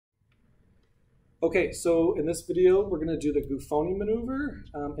Okay, so in this video, we're going to do the Gufoni maneuver.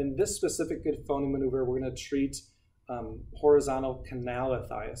 In this specific Gufoni maneuver, we're going to treat horizontal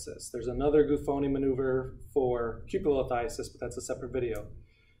canalithiasis. There's another Gufoni maneuver for cupulolithiasis, but that's a separate video.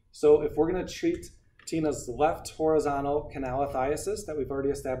 So if we're going to treat Tina's left horizontal canalithiasis that we've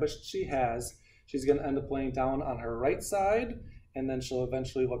already established she has, she's going to end up laying down on her right side, and then she'll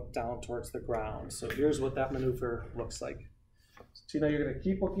eventually look down towards the ground. So here's what that maneuver looks like. So Tina, you're going to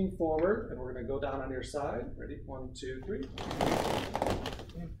keep looking forward, and we're going to go down on your side. Ready? 1, 2, 3.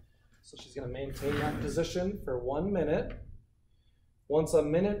 Okay. So she's going to maintain that position for 1 minute. Once a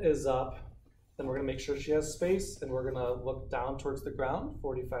minute is up, then we're going to make sure she has space, and we're going to look down towards the ground,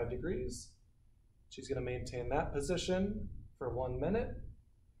 45 degrees. She's going to maintain that position for 1 minute.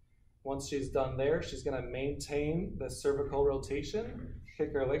 Once she's done there, she's going to maintain the cervical rotation,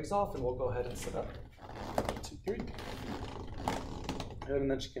 kick her legs off, and we'll go ahead and sit up. 1, 2, 3. And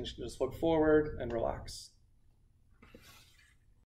then she can just look forward and relax.